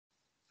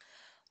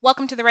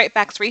Welcome to the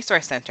RightFax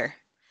Resource Center.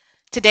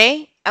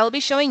 Today, I will be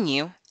showing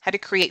you how to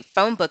create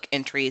phonebook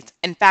entries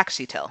in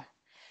FaxUtil,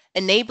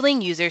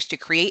 enabling users to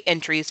create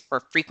entries for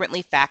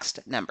frequently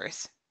faxed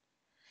numbers.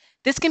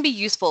 This can be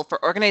useful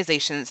for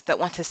organizations that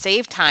want to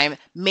save time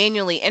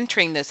manually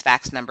entering those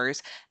fax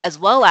numbers, as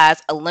well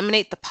as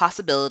eliminate the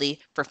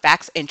possibility for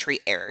fax entry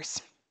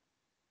errors.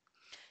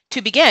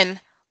 To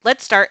begin,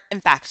 let's start in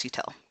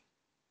FaxUtil.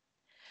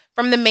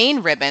 From the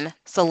main ribbon,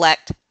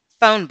 select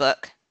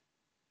Phonebook,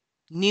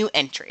 New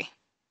Entry.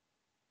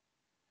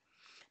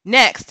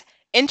 Next,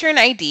 enter an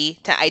ID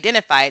to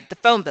identify the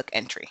phonebook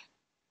entry.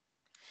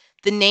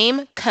 The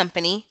name,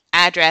 company,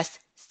 address,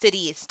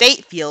 city,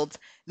 state fields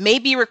may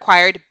be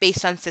required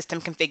based on system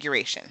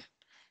configuration.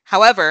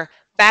 However,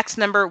 fax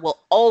number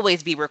will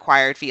always be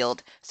required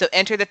field, so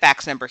enter the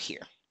fax number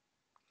here.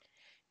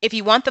 If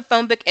you want the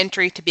phonebook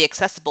entry to be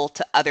accessible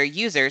to other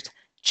users,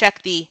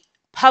 check the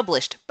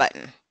Published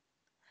button.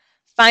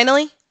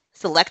 Finally,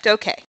 select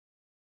OK.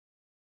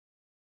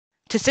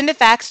 To send a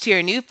fax to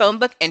your new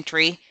phonebook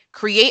entry,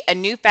 create a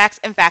new fax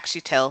in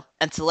FaxUtil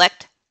and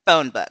select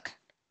Phonebook.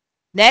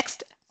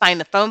 Next, find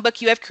the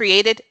phonebook you have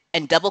created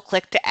and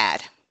double-click to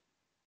add.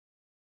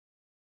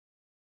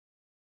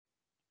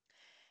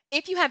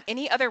 If you have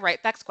any other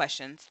RightFax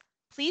questions,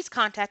 please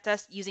contact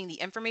us using the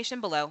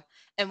information below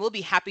and we'll be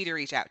happy to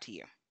reach out to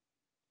you.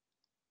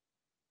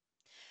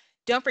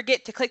 Don't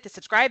forget to click the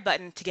subscribe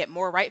button to get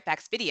more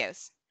RightFax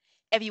videos.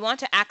 If you want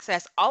to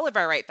access all of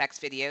our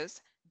RightFax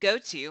videos, go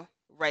to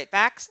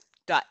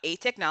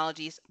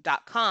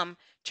rightfax.atechnologies.com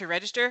to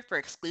register for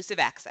exclusive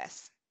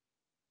access.